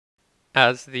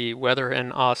As the weather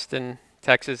in Austin,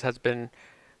 Texas has been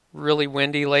really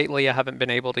windy lately, I haven't been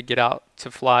able to get out to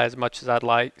fly as much as I'd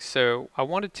like. So I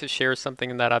wanted to share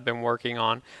something that I've been working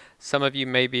on. Some of you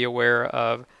may be aware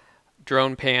of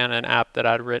DronePan, an app that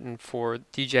I'd written for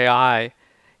DJI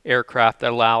aircraft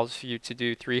that allows you to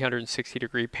do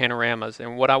 360-degree panoramas.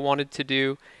 And what I wanted to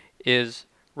do is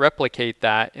replicate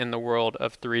that in the world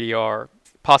of 3DR,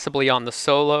 possibly on the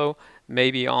Solo,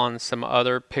 maybe on some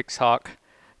other Pixhawk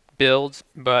builds,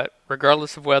 but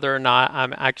regardless of whether or not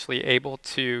I'm actually able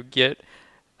to get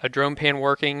a DronePan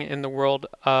working in the world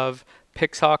of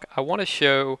Pixhawk, I want to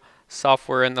show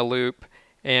software in the loop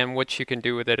and what you can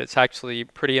do with it. It's actually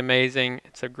pretty amazing.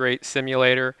 It's a great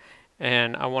simulator,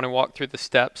 and I want to walk through the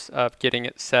steps of getting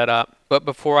it set up. But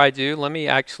before I do, let me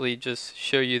actually just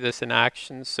show you this in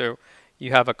action. So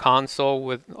you have a console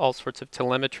with all sorts of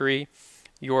telemetry,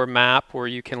 your map where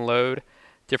you can load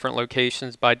different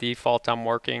locations. By default, I'm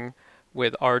working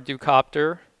with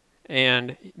ArduCopter,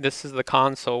 and this is the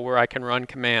console where I can run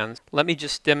commands. Let me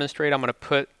just demonstrate. I'm going to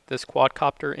put this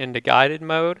quadcopter into guided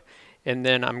mode, and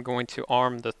then I'm going to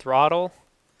arm the throttle,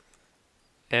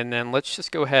 and then let's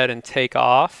just go ahead and take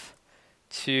off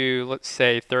to, let's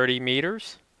say, 30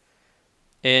 meters.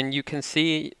 And you can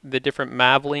see the different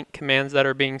MAVLink commands that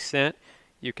are being sent.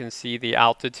 You can see the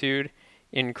altitude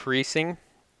increasing.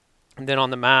 And then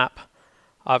on the map,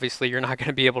 obviously you're not going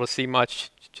to be able to see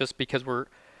much just because we're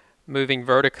moving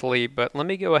vertically, but let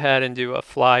me go ahead and do a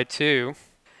fly to,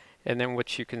 and then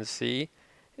what you can see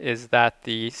is that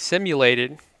the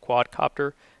simulated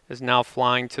quadcopter is now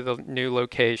flying to the new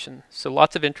location. So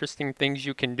lots of interesting things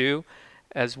you can do,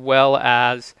 as well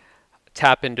as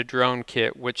tap into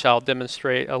DroneKit, which I'll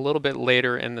demonstrate a little bit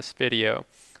later in this video.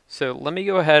 So let me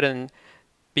go ahead and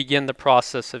begin the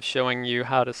process of showing you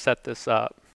how to set this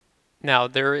up. Now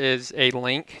there is a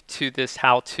link to this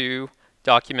how-to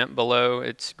document below.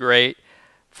 It's great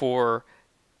for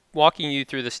walking you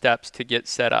through the steps to get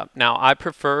set up. Now I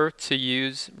prefer to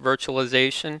use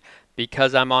virtualization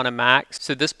because I'm on a Mac,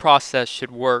 so this process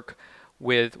should work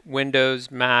with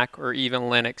Windows, Mac, or even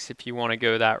Linux if you want to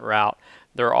go that route.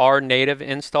 There are native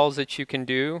installs that you can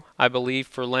do, I believe,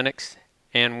 for Linux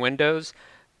and Windows,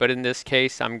 but in this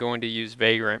case I'm going to use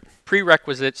Vagrant.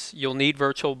 Prerequisites: you'll need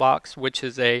VirtualBox, which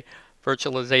is a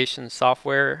virtualization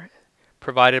software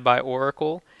provided by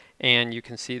Oracle, and you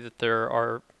can see that there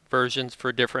are versions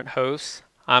for different hosts.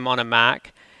 I'm on a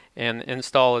Mac, and the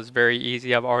install is very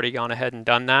easy. I've already gone ahead and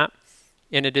done that.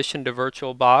 In addition to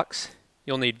VirtualBox,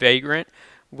 you'll need Vagrant,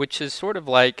 which is sort of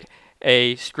like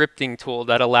a scripting tool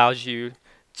that allows you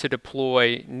to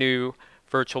deploy new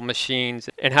virtual machines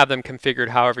and have them configured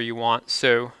however you want.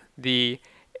 So the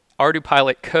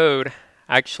ArduPilot code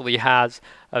actually has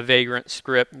a Vagrant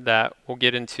script that we'll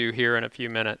get into here in a few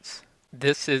minutes.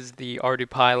 This is the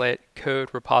ArduPilot code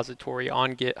repository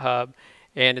on GitHub,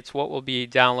 and it's what we'll be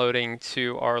downloading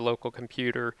to our local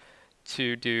computer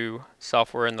to do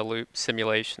software in the loop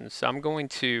simulations. So I'm going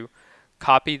to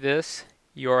copy this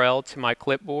URL to my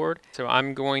clipboard. So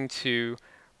I'm going to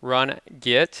run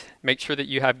git. Make sure that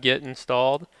you have git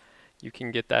installed. You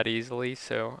can get that easily.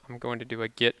 So I'm going to do a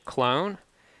git clone,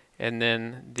 and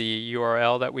then the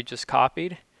URL that we just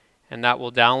copied, and that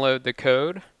will download the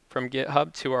code from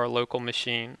GitHub to our local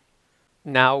machine.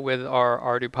 Now with our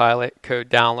ArduPilot code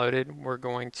downloaded, we're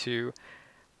going to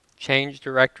change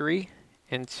directory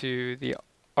into the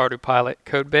ArduPilot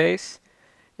codebase,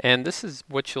 and this is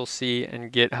what you'll see in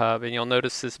GitHub, and you'll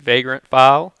notice this Vagrant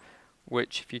file,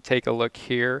 which if you take a look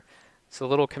here, it's a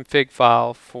little config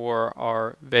file for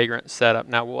our Vagrant setup.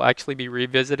 Now we'll actually be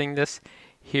revisiting this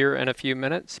here in a few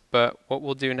minutes, but what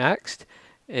we'll do next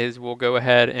is we'll go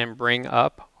ahead and bring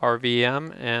up our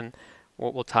VM, and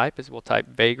what we'll type is we'll type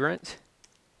Vagrant,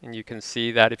 and you can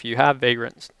see that if you have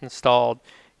Vagrant installed,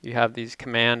 you have these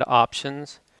command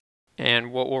options,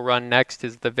 and what we'll run next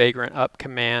is the Vagrant up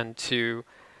command to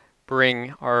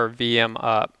bring our VM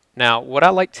up. Now what I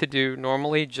like to do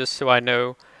normally, just so I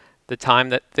know the time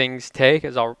that things take,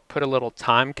 is I'll put a little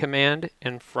time command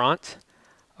in front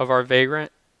of our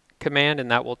Vagrant command, and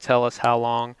that will tell us how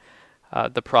long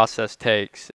the process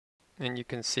takes. And you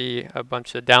can see a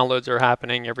bunch of downloads are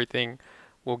happening. Everything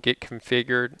will get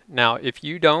configured. Now if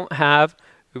you don't have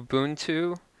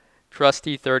Ubuntu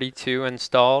Trusty 32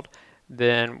 installed,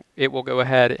 then it will go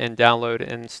ahead and download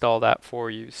and install that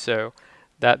for you. So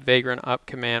that Vagrant up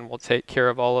command will take care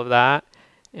of all of that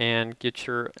and get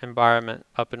your environment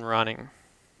up and running.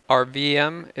 Our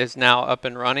VM is now up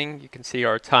and running. You can see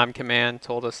our time command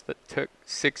told us that it took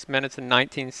 6 minutes and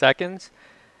 19 seconds.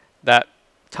 That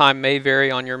time may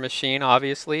vary on your machine,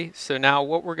 obviously. So now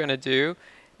what we're going to do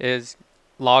is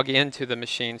log into the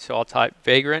machine. So I'll type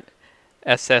Vagrant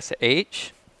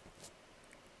SSH,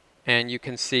 and you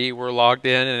can see we're logged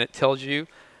in, and it tells you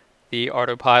the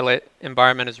ArduPilot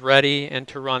environment is ready and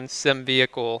to run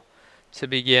SimVehicle to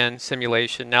begin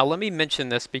simulation. Now let me mention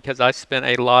this because I spent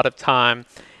a lot of time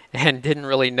and didn't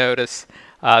really notice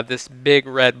this big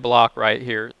red block right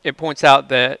here. It points out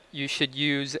that you should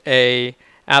use a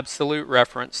absolute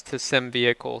reference to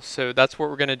SimVehicle. So that's what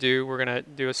we're going to do. We're going to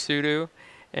do a sudo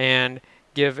and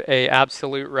give a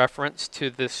absolute reference to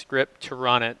this script to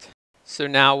run it. So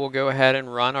now we'll go ahead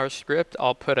and run our script.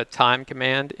 I'll put a time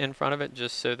command in front of it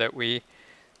just so that we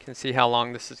can see how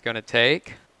long this is going to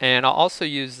take. And I'll also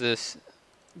use this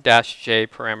 -j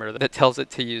parameter that tells it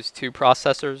to use 2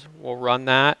 processors. We'll run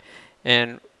that,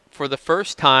 and for the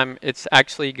first time it's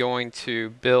actually going to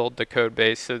build the code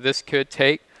base. So this could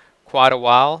take quite a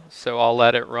while, so I'll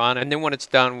let it run, and then when it's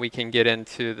done we can get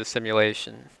into the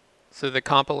simulation. So the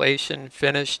compilation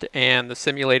finished and the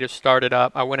simulator started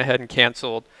up. I went ahead and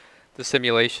canceled the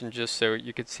simulation just so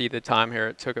you could see the time here.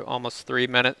 It took almost 3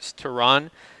 minutes to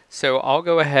run. So I'll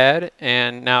go ahead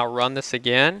and now run this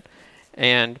again,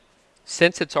 and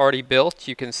since it's already built,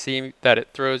 you can see that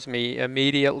it throws me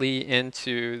immediately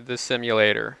into the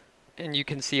simulator. And you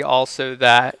can see also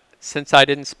that since I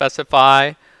didn't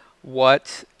specify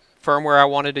what firmware I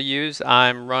wanted to use,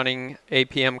 I'm running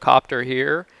APM Copter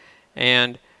here,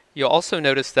 and you'll also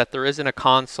notice that there isn't a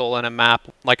console and a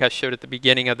map like I showed at the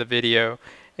beginning of the video,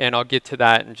 and I'll get to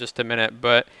that in just a minute.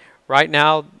 But right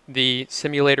now the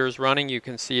simulator is running. You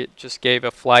can see it just gave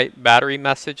a flight battery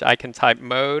message. I can type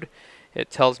mode. It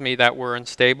tells me that we're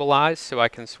unstabilized, so I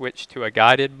can switch to a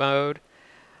guided mode.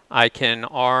 I can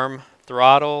arm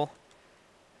throttle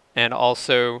and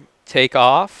also take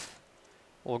off.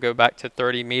 We'll go back to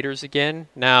 30 meters again.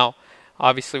 Now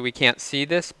obviously we can't see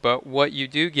this, but what you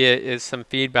do get is some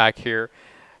feedback here.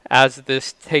 As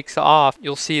this takes off,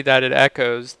 you'll see that it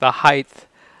echoes the height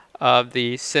of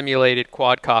the simulated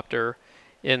quadcopter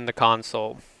in the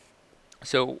console.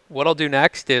 So what I'll do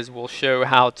next is we'll show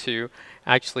how to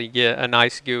actually get a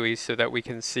nice GUI so that we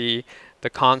can see the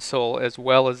console as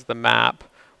well as the map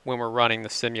when we're running the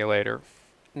simulator.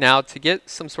 Now to get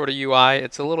some sort of UI,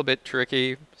 it's a little bit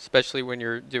tricky, especially when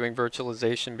you're doing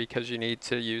virtualization, because you need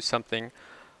to use something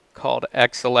called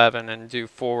X11 and do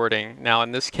forwarding. Now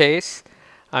in this case,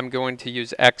 I'm going to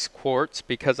use Xquartz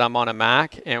because I'm on a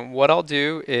Mac, and what I'll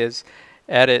do is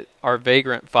edit our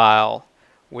Vagrant file,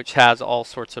 which has all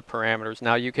sorts of parameters.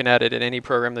 Now you can edit in any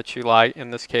program that you like.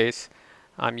 In this case,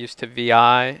 I'm used to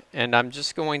VI, and I'm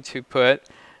just going to put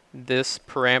this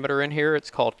parameter in here.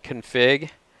 It's called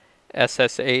config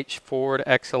SSH forward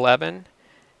X11,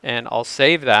 and I'll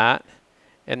save that,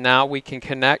 and now we can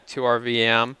connect to our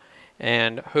VM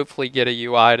and hopefully get a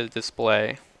UI to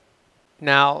display.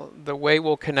 Now the way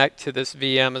we'll connect to this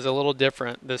VM is a little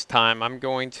different this time. I'm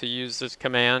going to use this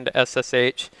command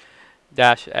SSH-X,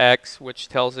 which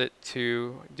tells it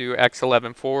to do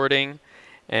X11 forwarding,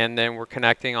 and then we're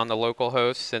connecting on the local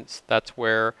host since that's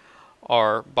where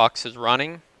our box is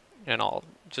running, and I'll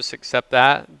just accept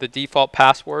that. The default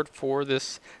password for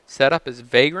this setup is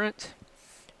Vagrant,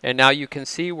 and now you can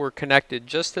see we're connected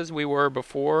just as we were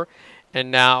before. And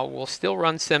now we'll still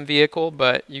run SimVehicle,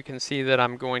 but you can see that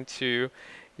I'm going to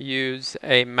use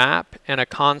a map and a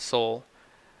console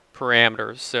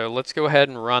parameters. So let's go ahead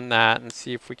and run that and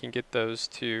see if we can get those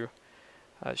to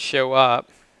show up.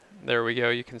 There we go.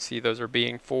 You can see those are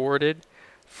being forwarded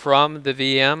from the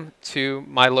VM to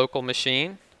my local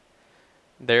machine.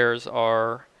 There's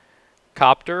our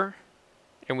copter,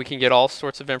 and we can get all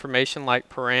sorts of information like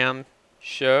param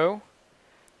show.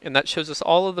 And that shows us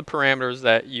all of the parameters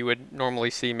that you would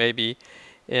normally see maybe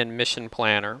in Mission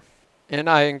Planner. And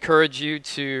I encourage you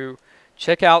to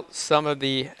check out some of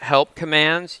the help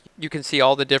commands. You can see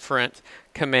all the different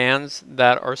commands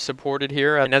that are supported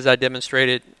here. And as I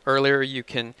demonstrated earlier, you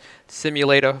can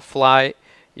simulate a flight,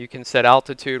 you can set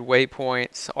altitude,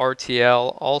 waypoints,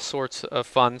 RTL, all sorts of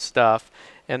fun stuff.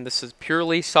 And this is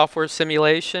purely software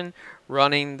simulation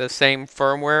running the same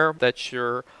firmware that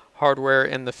your hardware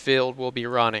in the field will be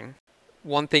running.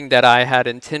 One thing that I had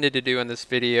intended to do in this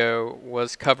video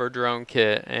was cover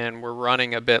DroneKit, and we're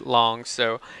running a bit long,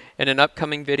 so in an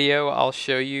upcoming video I'll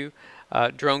show you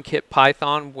DroneKit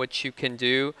Python, what you can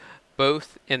do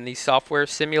both in the software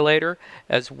simulator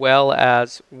as well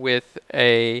as with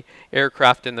a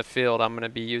aircraft in the field. I'm going to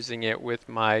be using it with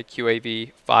my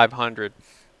QAV 500.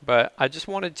 But I just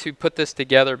wanted to put this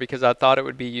together because I thought it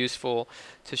would be useful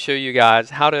to show you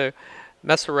guys how to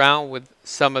mess around with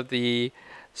some of the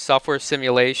software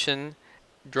simulation.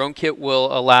 DroneKit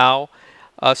will allow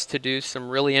us to do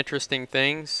some really interesting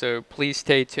things, so please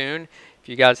stay tuned. If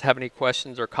you guys have any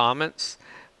questions or comments,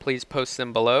 please post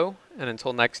them below, And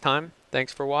until next time,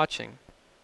 thanks for watching.